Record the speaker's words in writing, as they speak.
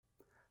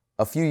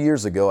A few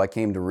years ago, I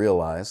came to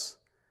realize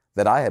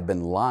that I had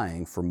been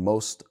lying for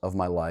most of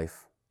my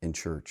life in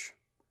church.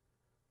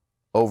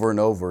 Over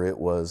and over, it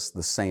was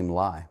the same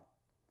lie.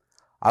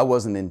 I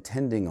wasn't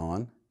intending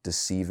on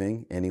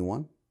deceiving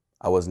anyone.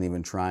 I wasn't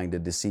even trying to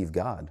deceive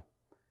God.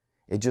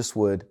 It just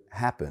would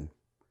happen.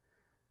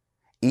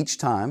 Each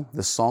time,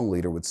 the song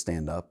leader would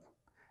stand up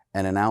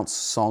and announce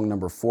song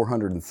number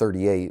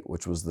 438,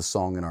 which was the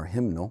song in our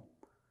hymnal.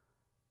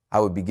 I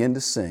would begin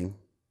to sing,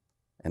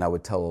 and I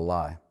would tell a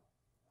lie.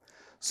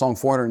 Song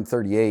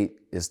 438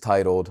 is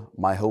titled,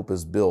 "My Hope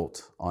is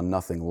Built on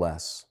Nothing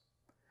Less."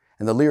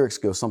 And the lyrics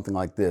go something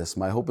like this: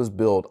 "My hope is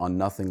built on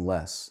nothing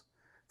less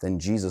than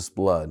Jesus'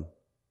 blood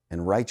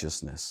and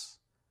righteousness.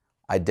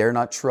 I dare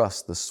not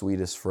trust the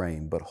sweetest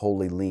frame, but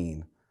wholly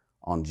lean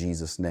on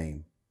Jesus'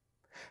 name."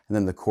 And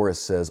then the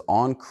chorus says,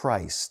 "On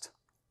Christ,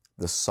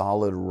 the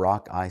solid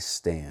rock I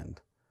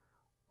stand.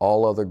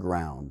 All other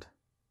ground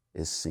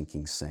is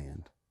sinking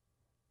sand."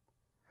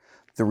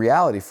 The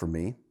reality for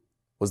me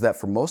was that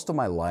for most of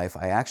my life,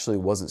 I actually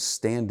wasn't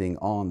standing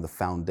on the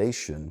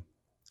foundation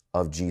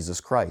of Jesus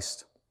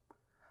Christ.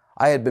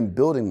 I had been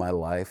building my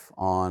life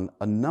on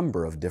a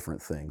number of different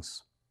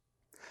things.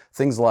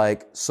 Things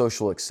like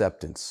social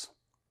acceptance.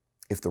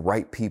 If the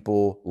right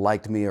people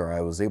liked me or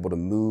I was able to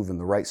move in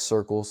the right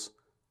circles,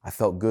 I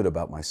felt good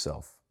about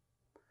myself.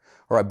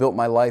 Or I built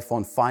my life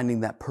on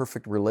finding that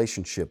perfect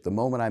relationship. The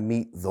moment I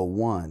meet the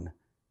one,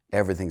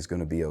 everything's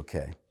going to be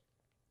okay.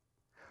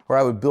 Or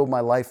I would build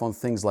my life on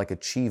things like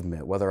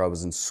achievement, whether I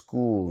was in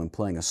school and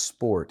playing a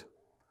sport,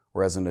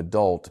 or as an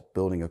adult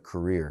building a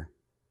career.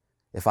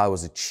 If I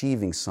was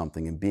achieving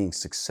something and being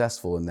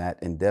successful in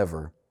that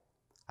endeavor,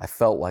 I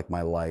felt like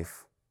my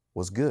life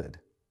was good.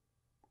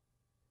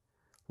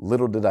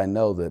 Little did I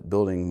know that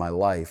building my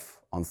life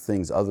on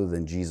things other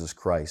than Jesus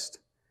Christ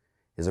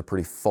is a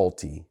pretty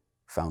faulty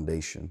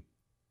foundation.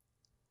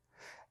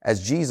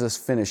 As Jesus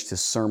finished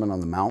his Sermon on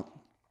the Mount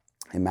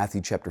in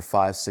Matthew chapter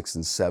 5, 6,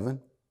 and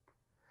 7,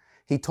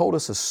 he told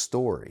us a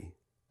story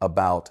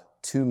about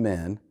two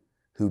men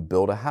who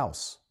built a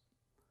house.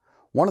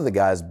 One of the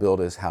guys built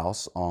his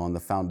house on the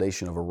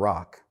foundation of a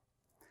rock,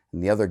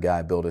 and the other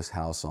guy built his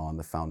house on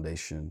the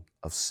foundation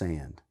of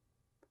sand.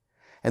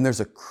 And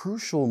there's a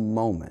crucial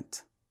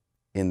moment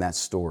in that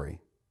story.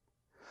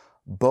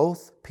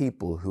 Both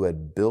people who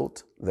had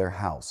built their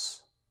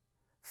house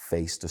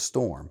faced a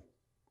storm.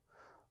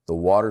 The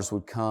waters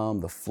would come,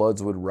 the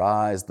floods would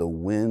rise, the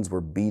winds were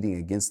beating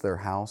against their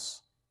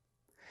house.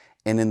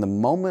 And in the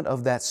moment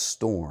of that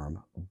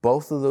storm,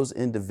 both of those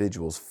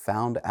individuals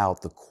found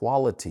out the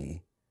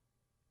quality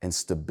and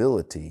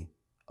stability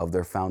of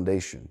their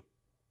foundation.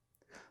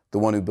 The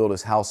one who built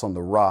his house on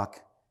the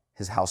rock,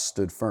 his house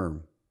stood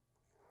firm.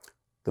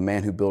 The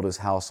man who built his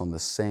house on the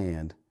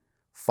sand,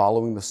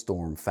 following the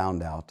storm,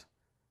 found out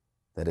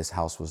that his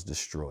house was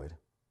destroyed.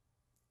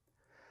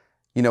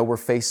 You know, we're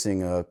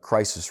facing a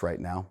crisis right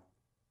now.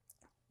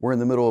 We're in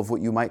the middle of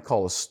what you might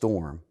call a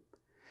storm.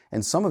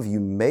 And some of you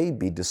may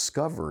be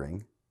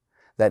discovering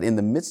that in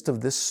the midst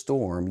of this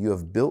storm, you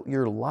have built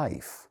your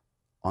life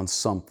on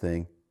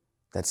something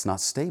that's not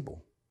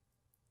stable.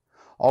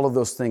 All of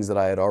those things that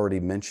I had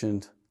already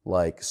mentioned,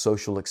 like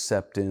social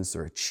acceptance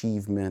or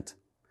achievement,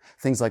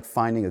 things like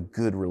finding a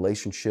good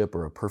relationship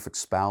or a perfect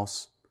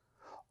spouse,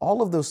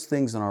 all of those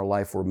things in our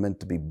life were meant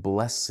to be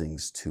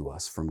blessings to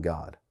us from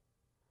God,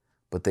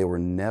 but they were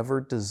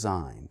never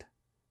designed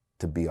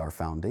to be our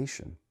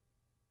foundation.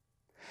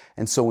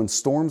 And so when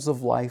storms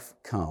of life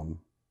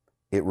come,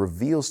 it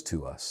reveals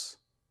to us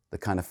the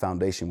kind of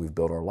foundation we've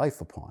built our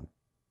life upon.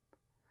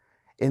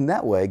 In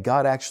that way,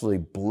 God actually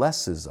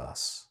blesses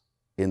us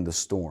in the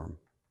storm.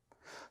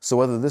 So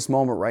whether this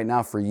moment right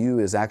now for you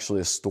is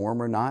actually a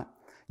storm or not,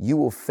 you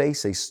will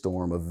face a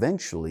storm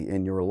eventually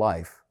in your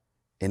life,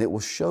 and it will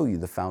show you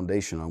the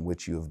foundation on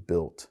which you have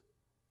built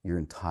your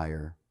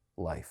entire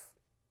life.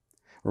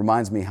 It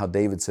reminds me how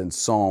David said in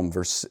Psalm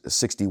verse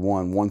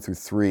 61, 1 through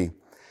 3,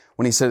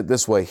 when he said it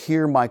this way: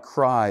 "Hear my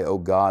cry, O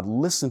God,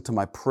 listen to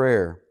my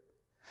prayer.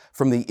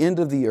 From the end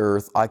of the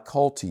earth I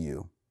call to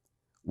you.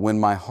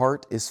 When my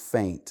heart is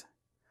faint,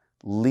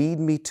 lead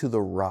me to the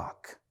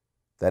rock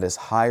that is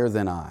higher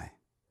than I.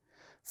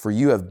 For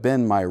you have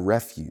been my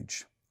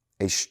refuge,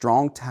 a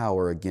strong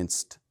tower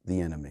against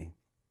the enemy."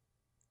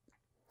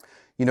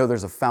 You know,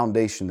 there's a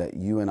foundation that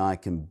you and I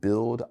can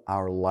build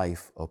our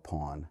life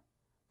upon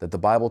that the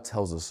Bible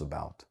tells us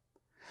about,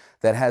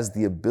 that has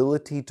the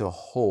ability to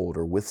hold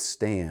or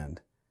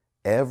withstand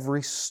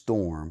every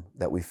storm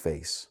that we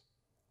face.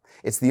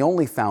 It's the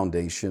only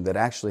foundation that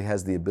actually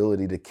has the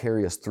ability to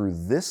carry us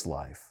through this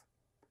life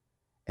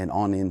and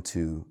on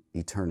into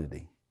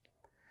eternity.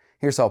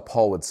 Here's how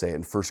Paul would say it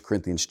in 1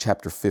 Corinthians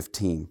chapter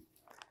 15.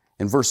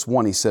 In verse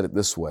 1, he said it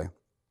this way: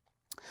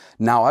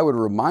 "Now I would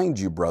remind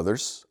you,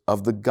 brothers,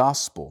 of the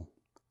gospel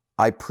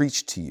I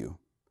preached to you,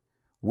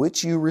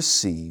 which you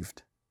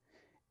received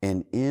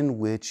and in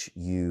which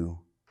you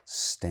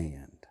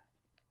stand."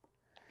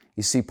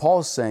 You see, Paul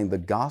is saying the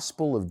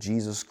gospel of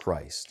Jesus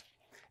Christ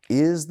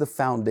is the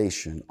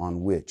foundation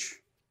on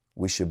which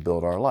we should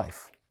build our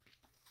life.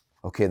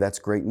 Okay, that's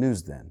great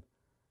news then.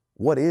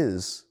 What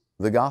is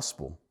the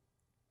gospel?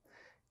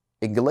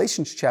 In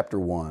Galatians chapter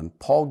 1,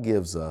 Paul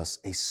gives us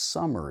a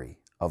summary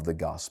of the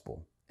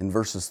gospel in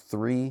verses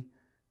 3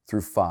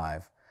 through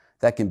 5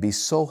 that can be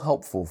so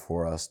helpful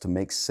for us to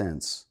make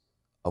sense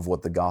of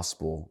what the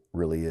gospel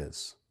really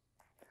is.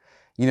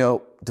 You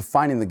know,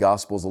 defining the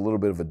gospel is a little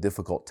bit of a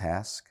difficult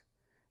task.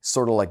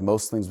 Sort of like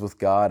most things with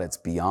God, it's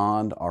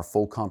beyond our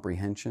full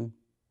comprehension.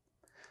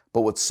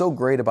 But what's so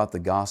great about the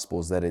gospel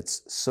is that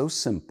it's so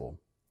simple,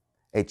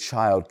 a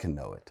child can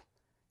know it.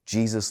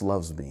 Jesus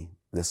loves me,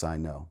 this I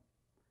know.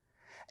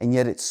 And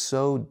yet it's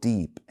so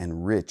deep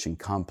and rich and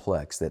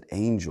complex that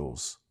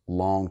angels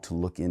long to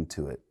look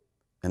into it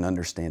and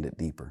understand it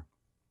deeper.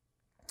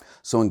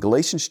 So in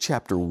Galatians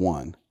chapter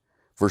 1,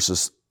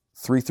 verses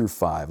 3 through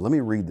 5, let me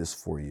read this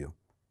for you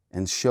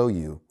and show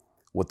you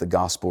what the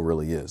gospel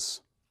really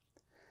is.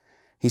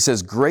 He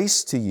says,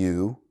 "Grace to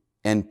you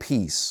and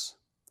peace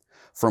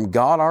from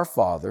God our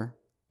Father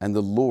and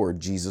the Lord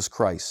Jesus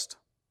Christ,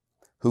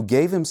 who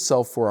gave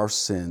himself for our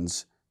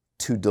sins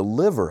to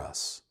deliver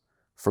us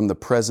from the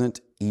present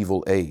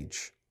evil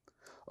age,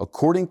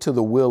 according to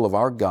the will of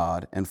our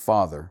God and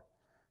Father,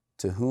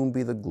 to whom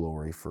be the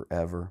glory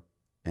forever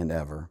and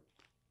ever.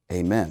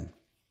 Amen."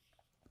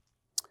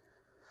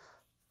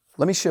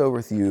 Let me share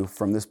with you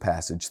from this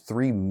passage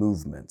 3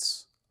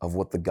 movements of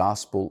what the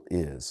gospel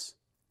is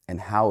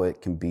and how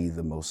it can be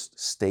the most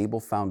stable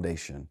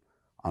foundation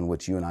on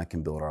which you and I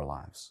can build our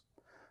lives.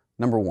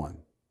 Number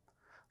 1,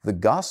 the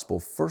gospel,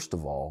 first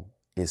of all,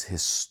 is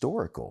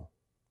historical.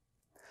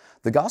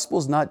 The gospel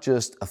is not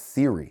just a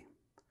theory,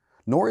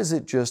 nor is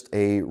it just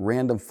a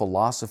random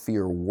philosophy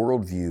or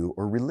worldview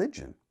or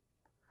religion.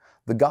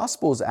 The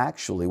gospel is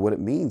actually, what it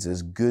means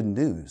is good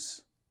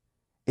news.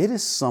 It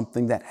is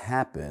something that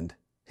happened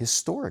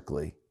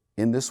historically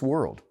in this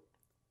world.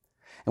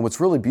 And what's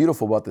really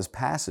beautiful about this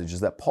passage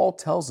is that Paul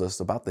tells us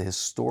about the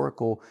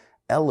historical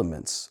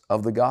elements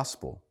of the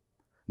gospel.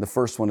 The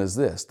first one is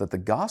this, that the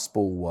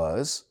gospel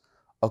was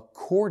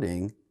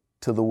according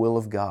to the will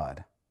of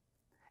God.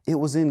 It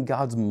was in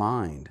God's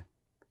mind,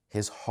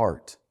 his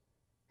heart,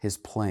 his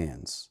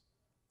plans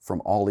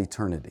from all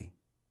eternity.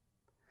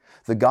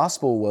 The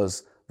gospel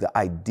was the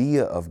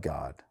idea of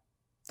God,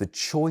 the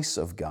choice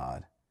of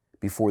God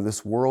before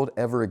this world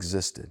ever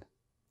existed.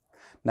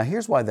 Now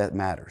here's why that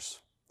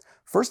matters.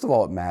 First of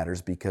all, it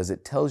matters because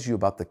it tells you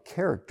about the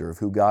character of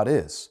who God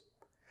is.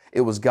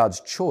 It was God's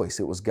choice,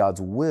 it was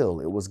God's will,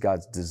 it was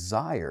God's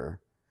desire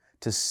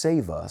to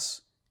save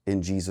us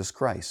in Jesus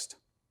Christ.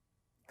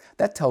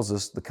 That tells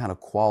us the kind of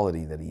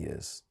quality that he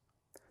is,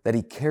 that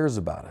he cares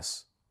about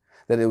us,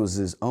 that it was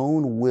his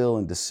own will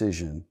and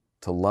decision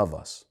to love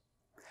us.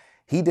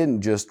 He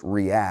didn't just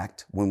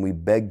react when we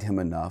begged him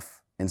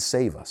enough and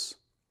save us.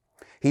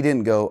 He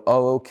didn't go,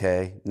 "Oh,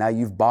 okay, now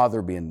you've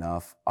bothered me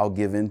enough, I'll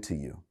give in to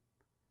you."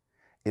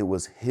 It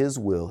was his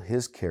will,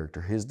 his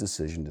character, his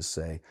decision to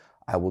say,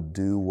 "I will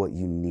do what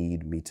you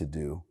need me to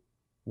do,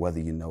 whether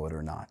you know it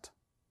or not."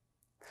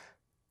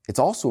 It's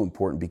also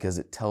important because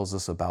it tells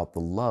us about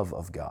the love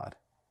of God.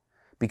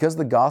 Because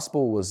the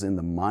gospel was in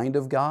the mind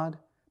of God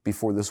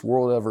before this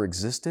world ever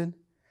existed,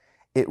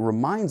 it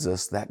reminds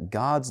us that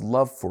God's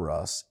love for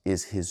us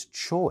is his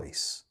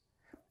choice,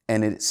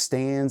 and it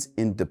stands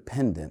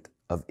independent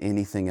of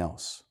anything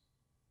else.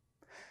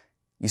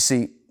 You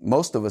see,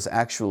 most of us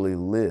actually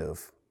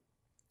live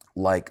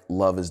like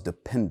love is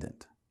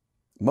dependent.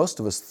 Most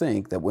of us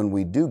think that when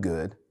we do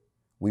good,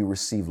 we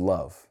receive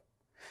love.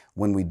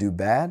 When we do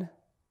bad,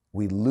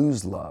 we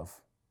lose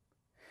love.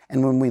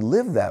 And when we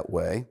live that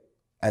way,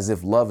 as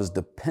if love is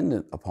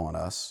dependent upon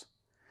us,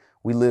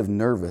 we live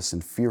nervous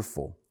and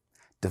fearful,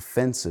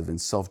 defensive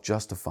and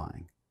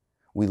self-justifying.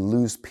 We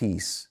lose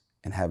peace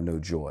and have no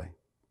joy.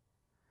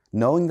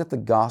 Knowing that the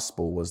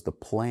gospel was the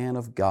plan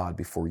of God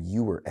before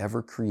you were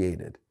ever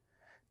created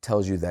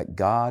tells you that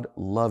God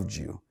loved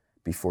you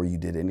before you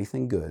did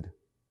anything good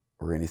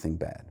or anything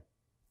bad.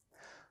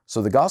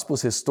 So the gospel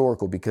is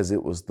historical because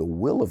it was the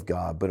will of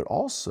God, but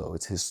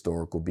it's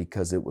historical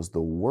because it was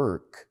the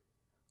work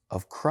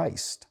of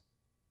Christ.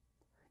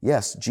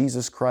 Yes,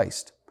 Jesus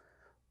Christ.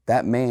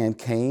 That man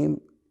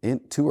came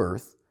into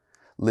earth,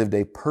 lived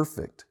a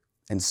perfect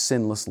and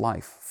sinless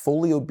life,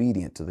 fully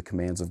obedient to the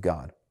commands of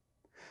God.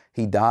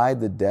 He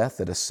died the death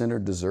that a sinner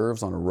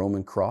deserves on a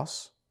Roman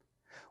cross,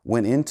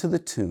 went into the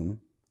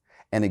tomb,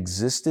 and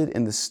existed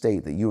in the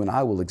state that you and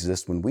I will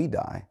exist when we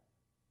die.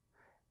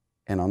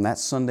 And on that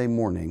Sunday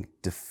morning,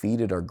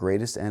 defeated our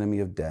greatest enemy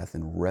of death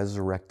and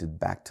resurrected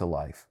back to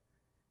life.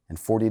 And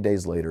 40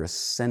 days later,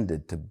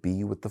 ascended to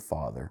be with the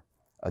Father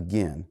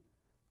again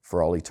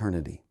for all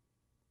eternity.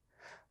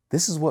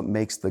 This is what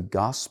makes the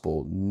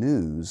gospel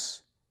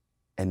news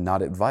and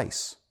not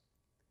advice.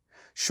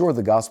 Sure,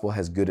 the gospel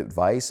has good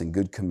advice and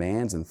good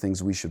commands and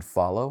things we should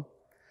follow,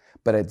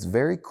 but at its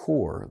very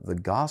core, the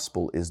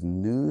gospel is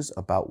news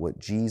about what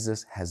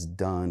Jesus has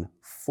done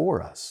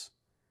for us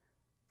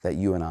that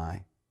you and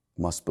I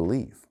must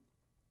believe.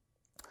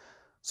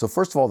 So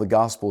first of all, the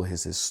gospel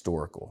is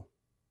historical,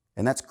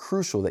 and that's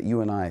crucial that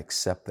you and I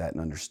accept that and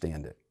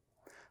understand it.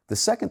 The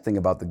second thing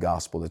about the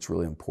gospel that's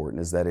really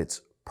important is that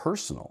it's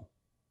personal.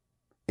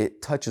 It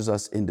touches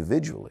us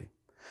individually.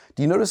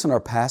 Do you notice in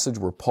our passage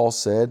where Paul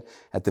said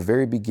at the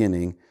very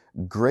beginning,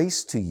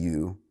 grace to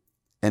you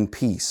and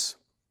peace?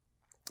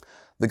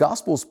 The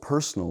gospel is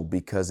personal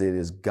because it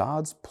is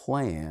God's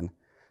plan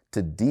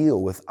to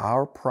deal with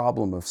our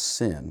problem of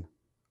sin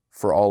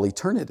for all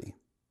eternity.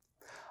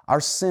 Our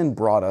sin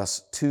brought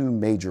us two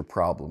major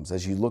problems.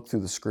 As you look through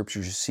the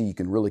scriptures, you see you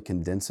can really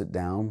condense it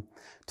down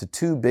to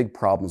two big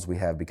problems we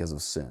have because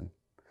of sin.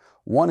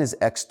 One is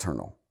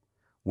external.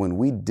 When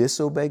we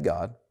disobey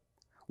God,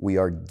 we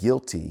are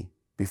guilty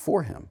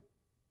before Him.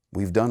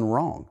 We've done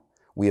wrong.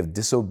 We have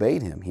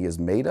disobeyed Him. He has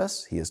made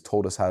us. He has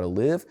told us how to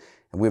live,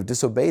 and we have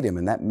disobeyed Him,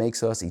 and that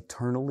makes us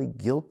eternally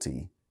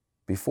guilty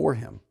before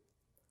Him.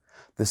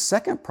 The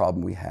second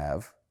problem we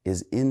have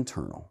is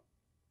internal,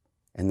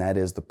 and that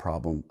is the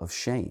problem of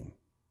shame.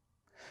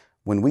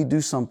 When we do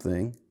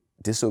something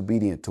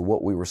disobedient to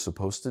what we were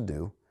supposed to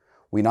do,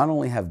 we not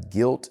only have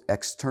guilt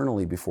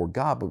externally before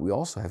God, but we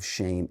also have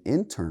shame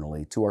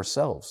internally to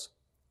ourselves.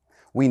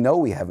 We know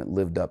we haven't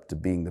lived up to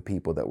being the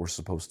people that we're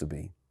supposed to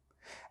be.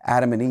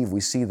 Adam and Eve,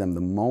 we see them the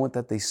moment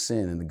that they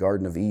sin in the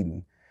Garden of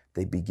Eden,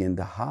 they begin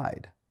to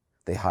hide.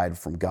 They hide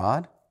from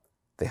God.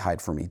 They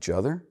hide from each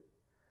other.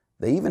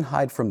 They even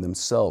hide from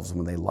themselves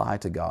when they lie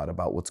to God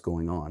about what's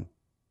going on.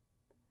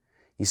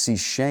 You see,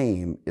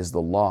 shame is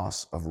the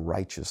loss of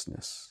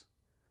righteousness,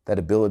 that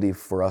ability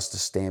for us to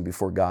stand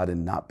before God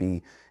and not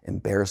be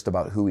embarrassed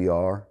about who we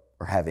are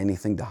or have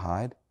anything to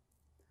hide.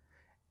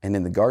 And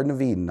in the Garden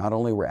of Eden, not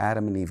only were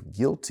Adam and Eve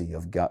guilty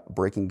of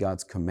breaking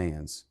God's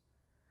commands,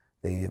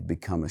 they have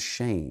become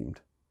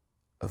ashamed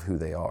of who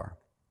they are.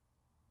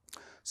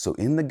 So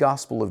in the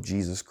gospel of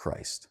Jesus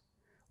Christ,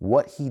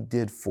 what He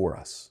did for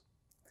us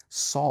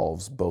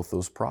solves both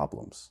those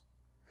problems.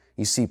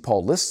 You see,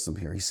 Paul lists them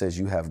here. He says,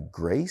 you have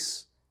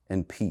grace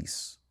and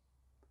peace.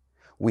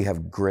 We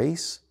have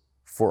grace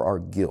for our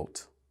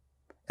guilt.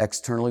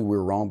 Externally,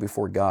 we're wrong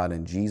before God,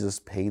 and Jesus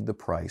paid the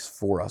price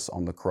for us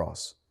on the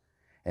cross.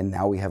 And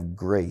now we have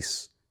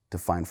grace to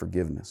find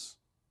forgiveness.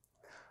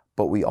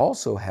 But we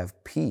also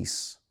have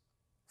peace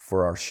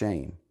for our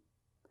shame.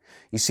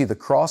 You see, the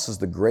cross is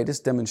the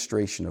greatest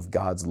demonstration of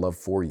God's love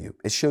for you.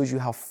 It shows you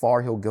how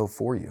far He'll go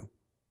for you.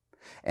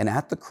 And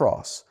at the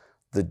cross,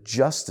 the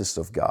justice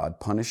of God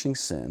punishing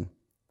sin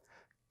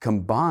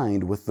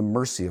combined with the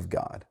mercy of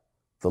God,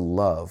 the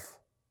love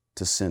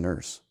to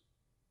sinners.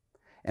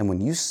 And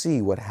when you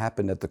see what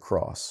happened at the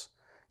cross,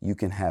 you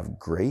can have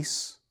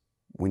grace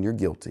when you're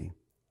guilty,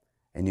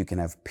 and you can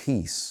have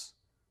peace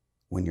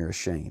when you're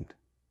ashamed.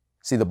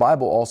 See, the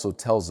Bible also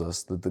tells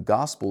us that the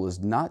gospel is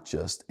not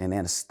just an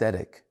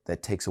anesthetic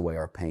that takes away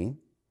our pain.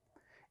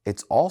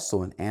 It's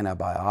also an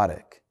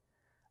antibiotic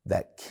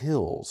that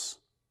kills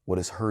what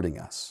is hurting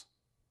us.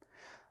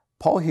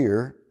 Paul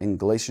here in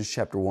Galatians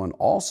chapter 1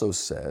 also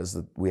says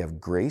that we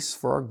have grace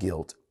for our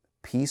guilt,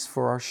 peace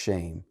for our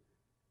shame.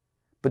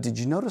 But did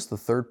you notice the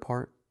third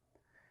part?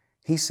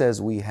 He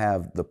says we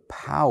have the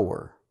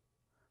power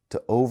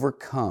to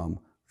overcome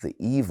the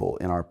evil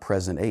in our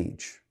present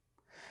age.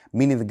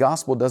 Meaning the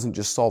gospel doesn't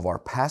just solve our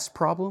past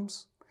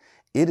problems,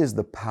 it is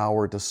the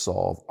power to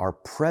solve our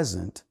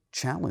present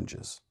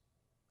challenges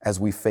as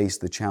we face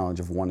the challenge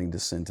of wanting to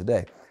sin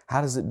today. How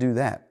does it do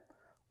that?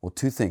 Well,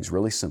 two things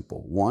really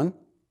simple. One,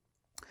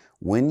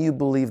 when you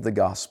believe the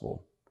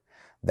gospel,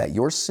 that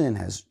your sin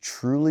has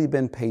truly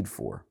been paid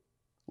for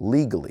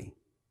legally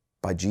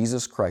by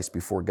Jesus Christ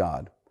before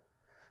God,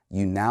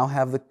 you now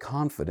have the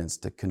confidence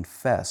to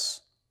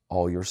confess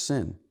all your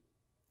sin.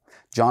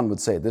 John would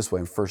say it this way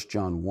in 1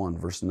 John 1,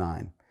 verse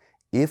 9.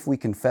 If we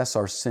confess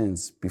our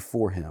sins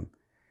before Him,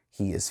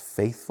 He is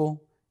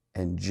faithful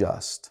and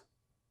just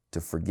to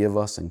forgive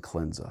us and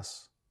cleanse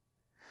us.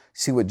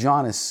 See, what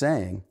John is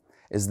saying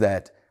is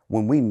that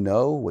when we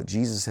know what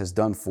Jesus has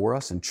done for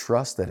us and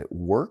trust that it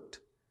worked,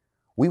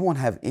 we won't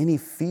have any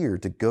fear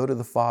to go to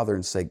the Father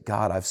and say,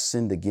 God, I've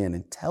sinned again,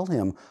 and tell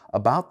Him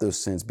about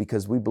those sins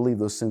because we believe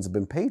those sins have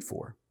been paid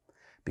for.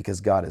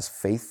 Because God is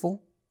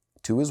faithful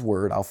to His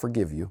word, I'll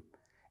forgive you,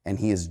 and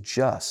He is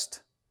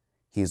just.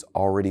 He has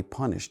already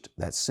punished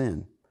that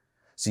sin.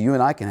 So you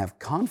and I can have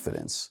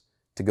confidence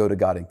to go to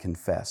God and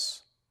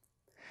confess.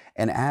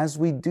 And as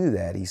we do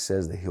that, He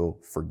says that He'll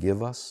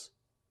forgive us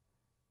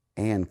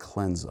and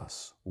cleanse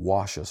us,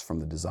 wash us from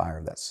the desire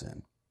of that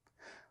sin.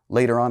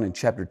 Later on in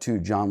chapter 2,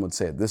 John would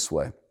say it this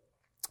way.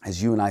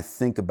 As you and I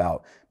think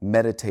about,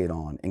 meditate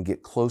on, and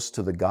get close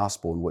to the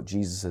gospel and what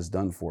Jesus has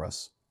done for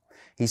us,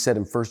 he said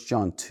in 1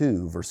 John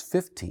 2, verse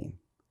 15,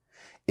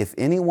 if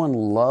anyone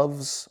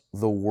loves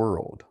the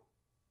world,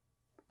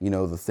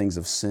 the things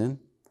of sin,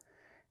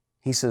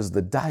 he says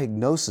the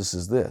diagnosis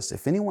is this.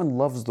 If anyone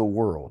loves the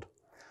world,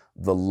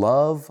 the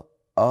love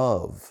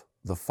of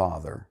the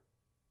Father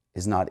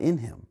is not in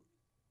him.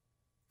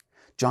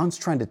 John's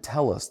trying to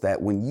tell us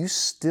that when you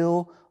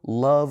still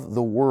love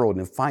the world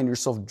and find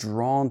yourself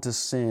drawn to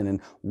sin and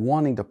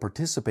wanting to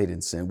participate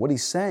in sin, what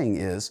he's saying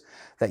is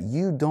that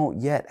you don't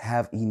yet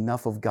have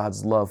enough of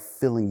God's love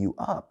filling you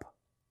up.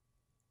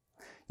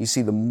 You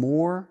see, the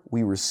more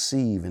we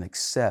receive and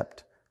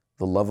accept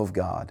the love of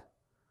God,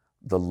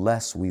 the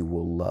less we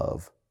will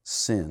love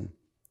sin.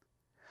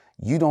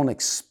 You don't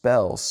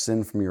expel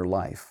sin from your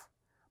life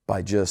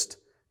by just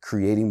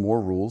creating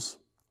more rules.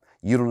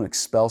 You don't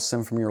expel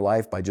sin from your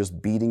life by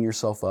just beating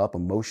yourself up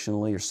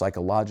emotionally or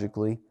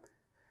psychologically.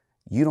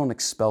 You don't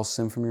expel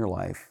sin from your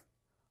life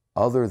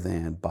other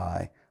than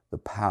by the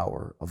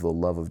power of the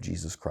love of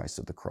Jesus Christ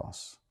at the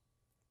cross.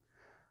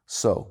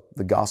 So,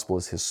 the gospel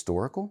is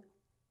historical.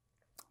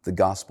 The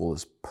gospel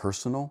is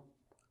personal.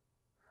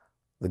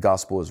 The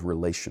gospel is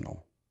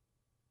relational.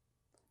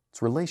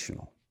 It's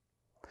relational.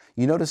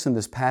 You notice in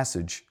this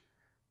passage,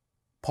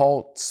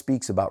 Paul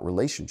speaks about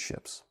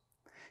relationships.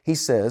 He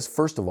says,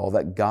 first of all,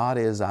 that God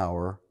is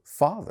our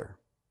Father.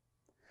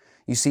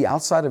 You see,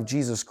 outside of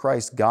Jesus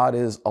Christ, God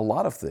is a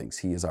lot of things.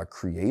 He is our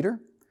creator.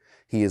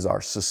 He is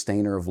our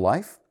sustainer of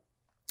life.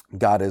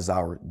 God is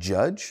our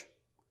judge.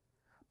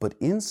 But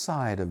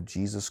inside of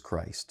Jesus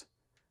Christ,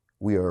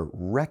 we are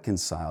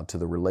reconciled to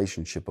the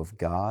relationship of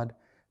God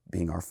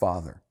being our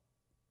Father.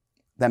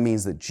 That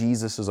means that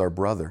Jesus is our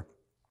brother.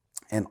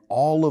 And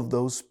all of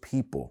those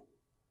people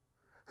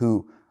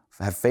who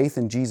have faith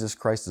in Jesus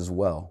Christ as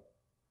well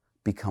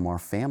become our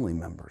family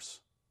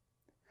members.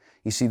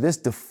 You see, this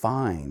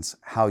defines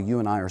how you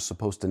and I are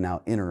supposed to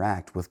now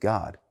interact with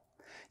God.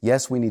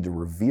 Yes, we need to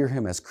revere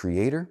Him as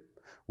creator,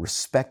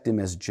 respect Him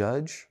as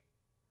judge,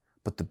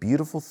 but the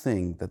beautiful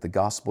thing that the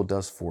gospel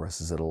does for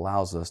us is it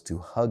allows us to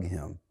hug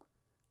Him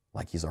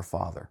like He's our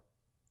Father.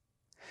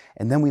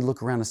 And then we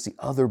look around and see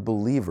other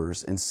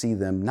believers and see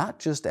them not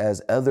just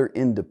as other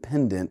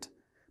independent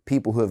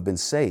people who have been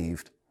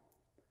saved,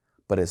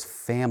 but as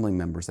family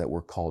members that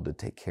we're called to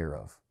take care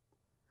of.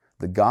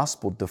 The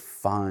gospel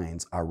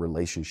defines our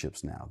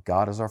relationships now.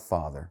 God is our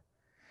Father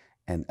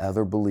and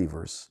other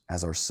believers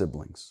as our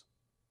siblings.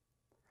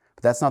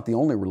 But that's not the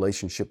only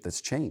relationship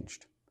that's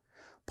changed.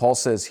 Paul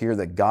says here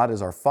that God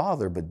is our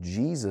Father, but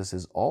Jesus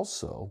is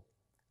also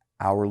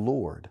our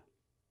Lord.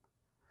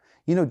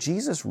 You know,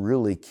 Jesus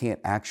really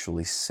can't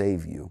actually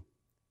save you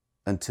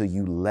until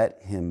you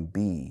let Him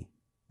be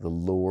the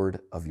Lord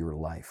of your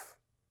life.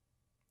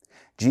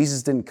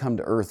 Jesus didn't come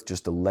to earth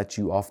just to let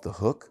you off the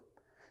hook,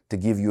 to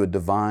give you a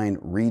divine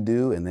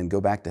redo and then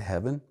go back to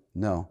heaven.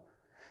 No,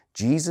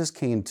 Jesus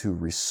came to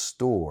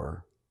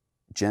restore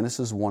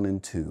Genesis 1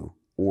 and 2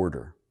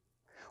 order,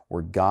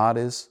 where God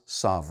is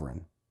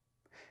sovereign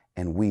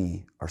and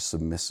we are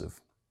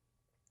submissive.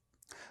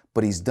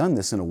 But He's done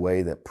this in a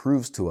way that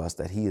proves to us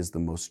that He is the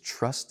most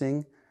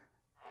trusting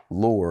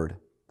Lord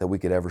that we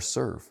could ever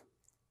serve.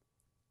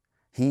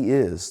 He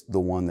is the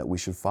one that we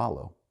should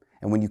follow.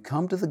 And when you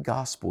come to the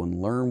gospel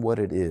and learn what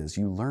it is,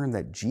 you learn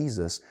that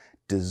Jesus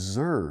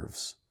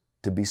deserves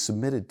to be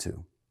submitted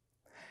to.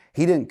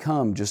 He didn't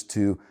come just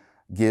to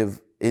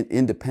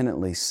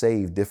independently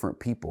save different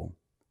people.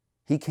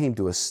 He came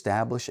to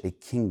establish a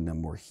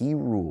kingdom where He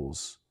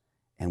rules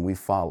and we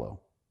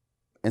follow.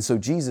 And so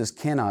Jesus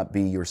cannot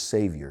be your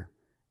Savior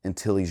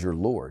until He's your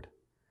Lord,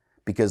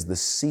 because the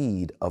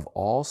seed of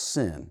all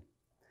sin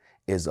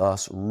is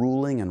us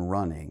ruling and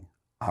running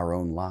our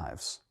own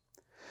lives.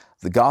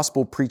 The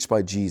gospel preached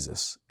by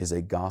Jesus is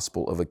a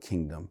gospel of a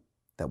kingdom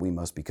that we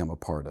must become a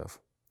part of.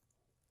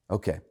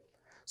 Okay,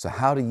 so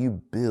how do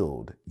you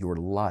build your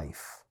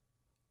life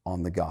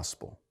on the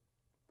gospel?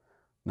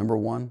 Number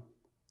one,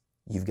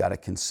 you've got to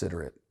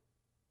consider it.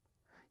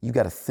 You've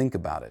got to think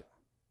about it.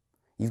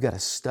 You've got to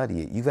study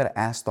it. You've got to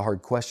ask the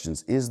hard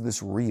questions. Is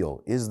this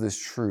real? Is this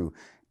true?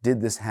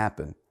 Did this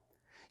happen?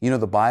 You know,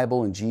 the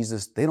Bible and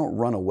Jesus, they don't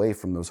run away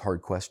from those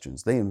hard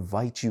questions. They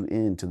invite you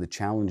into the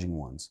challenging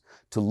ones,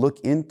 to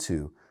look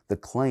into the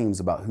claims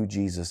about who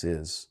Jesus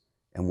is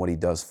and what He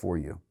does for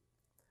you.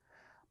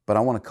 But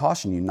I want to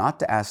caution you not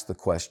to ask the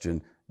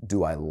question,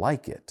 do I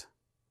like it?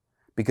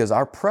 Because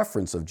our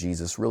preference of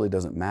Jesus really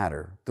doesn't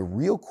matter. The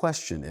real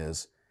question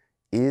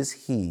is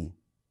He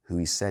who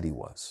He said He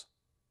was?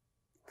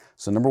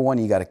 So number one,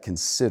 you got to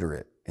consider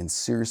it and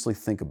seriously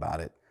think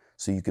about it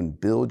so you can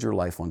build your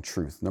life on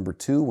truth. Number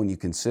two, when you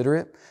consider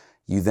it,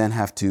 you then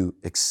have to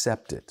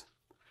accept it.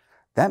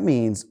 That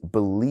means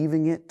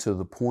believing it to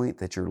the point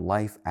that your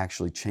life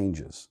actually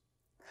changes.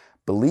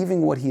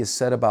 Believing what He has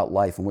said about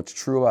life and what's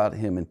true about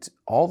Him, and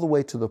all the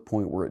way to the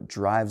point where it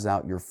drives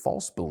out your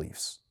false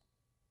beliefs.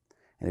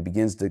 And it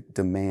begins to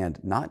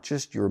demand not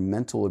just your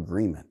mental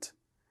agreement,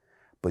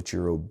 but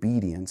your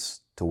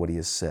obedience to what He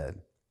has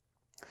said.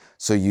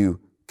 So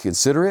you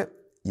consider it,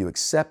 you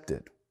accept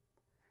it,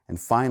 and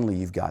finally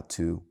you've got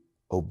to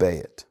obey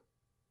it.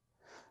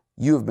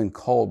 You have been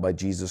called by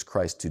Jesus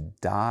Christ to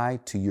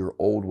die to your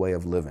old way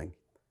of living.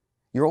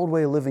 Your old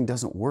way of living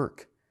doesn't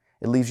work.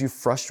 It leaves you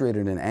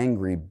frustrated and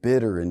angry,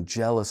 bitter and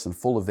jealous and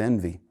full of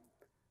envy.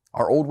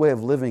 Our old way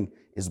of living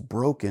is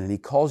broken, and He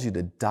calls you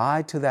to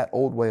die to that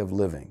old way of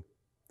living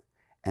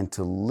and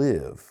to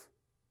live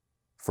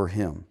for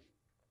Him.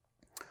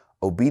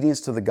 Obedience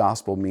to the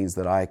gospel means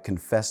that I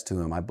confess to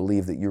Him, I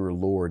believe that You are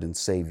Lord and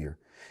Savior.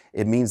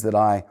 It means that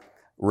I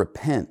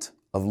repent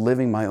of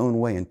living my own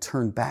way and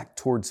turn back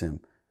towards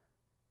Him.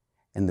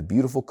 And the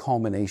beautiful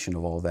culmination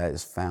of all that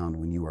is found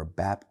when you are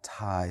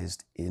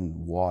baptized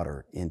in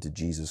water into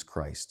Jesus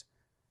Christ,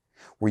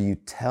 where you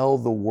tell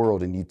the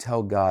world and you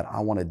tell God,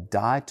 I want to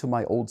die to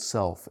my old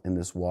self in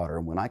this water.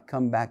 And when I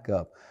come back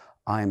up,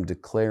 I am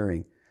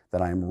declaring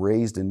that I am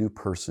raised a new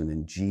person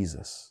and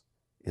Jesus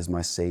is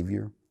my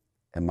Savior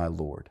and my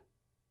Lord.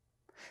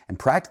 And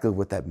practically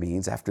what that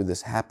means after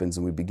this happens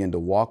and we begin to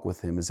walk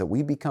with Him is that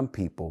we become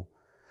people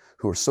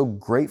who are so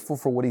grateful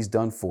for what He's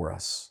done for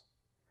us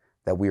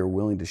that we are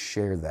willing to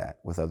share that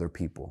with other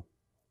people.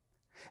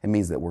 It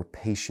means that we're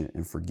patient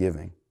and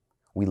forgiving.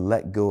 We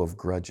let go of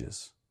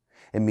grudges.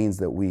 It means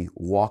that we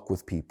walk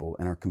with people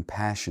and are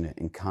compassionate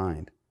and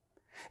kind.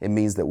 It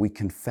means that we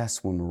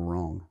confess when we're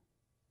wrong.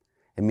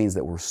 It means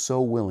that we're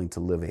so willing to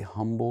live a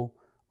humble,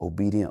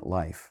 obedient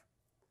life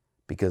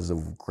because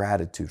of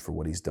gratitude for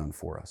what He's done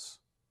for us.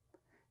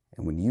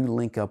 And when you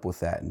link up with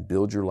that and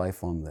build your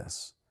life on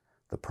this,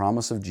 the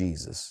promise of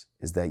Jesus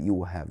is that you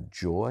will have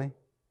joy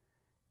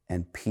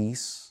and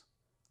peace,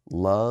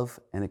 love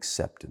and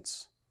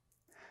acceptance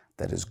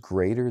that is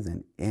greater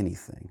than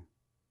anything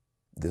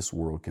this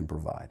world can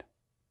provide.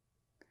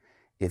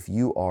 If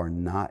you are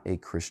not a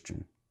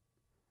Christian,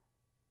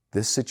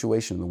 this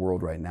situation in the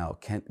world right now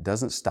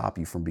doesn't stop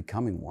you from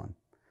becoming one.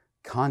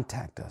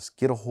 Contact us,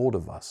 get a hold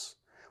of us.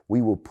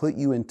 We will put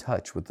you in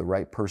touch with the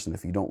right person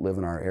if you don't live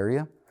in our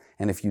area.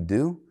 And if you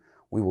do,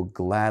 we will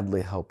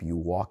gladly help you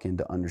walk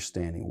into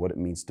understanding what it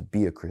means to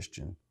be a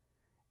Christian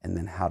and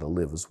then how to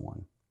live as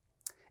one.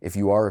 If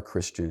you are a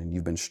Christian and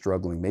you've been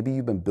struggling, maybe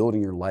you've been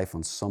building your life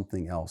on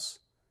something else,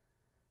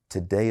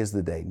 today is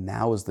the day,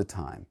 now is the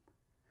time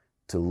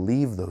to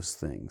leave those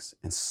things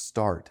and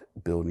start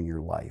building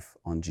your life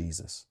on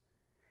Jesus.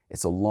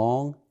 It's a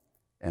long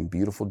and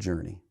beautiful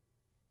journey,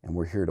 and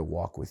we're here to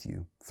walk with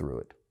you through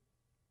it.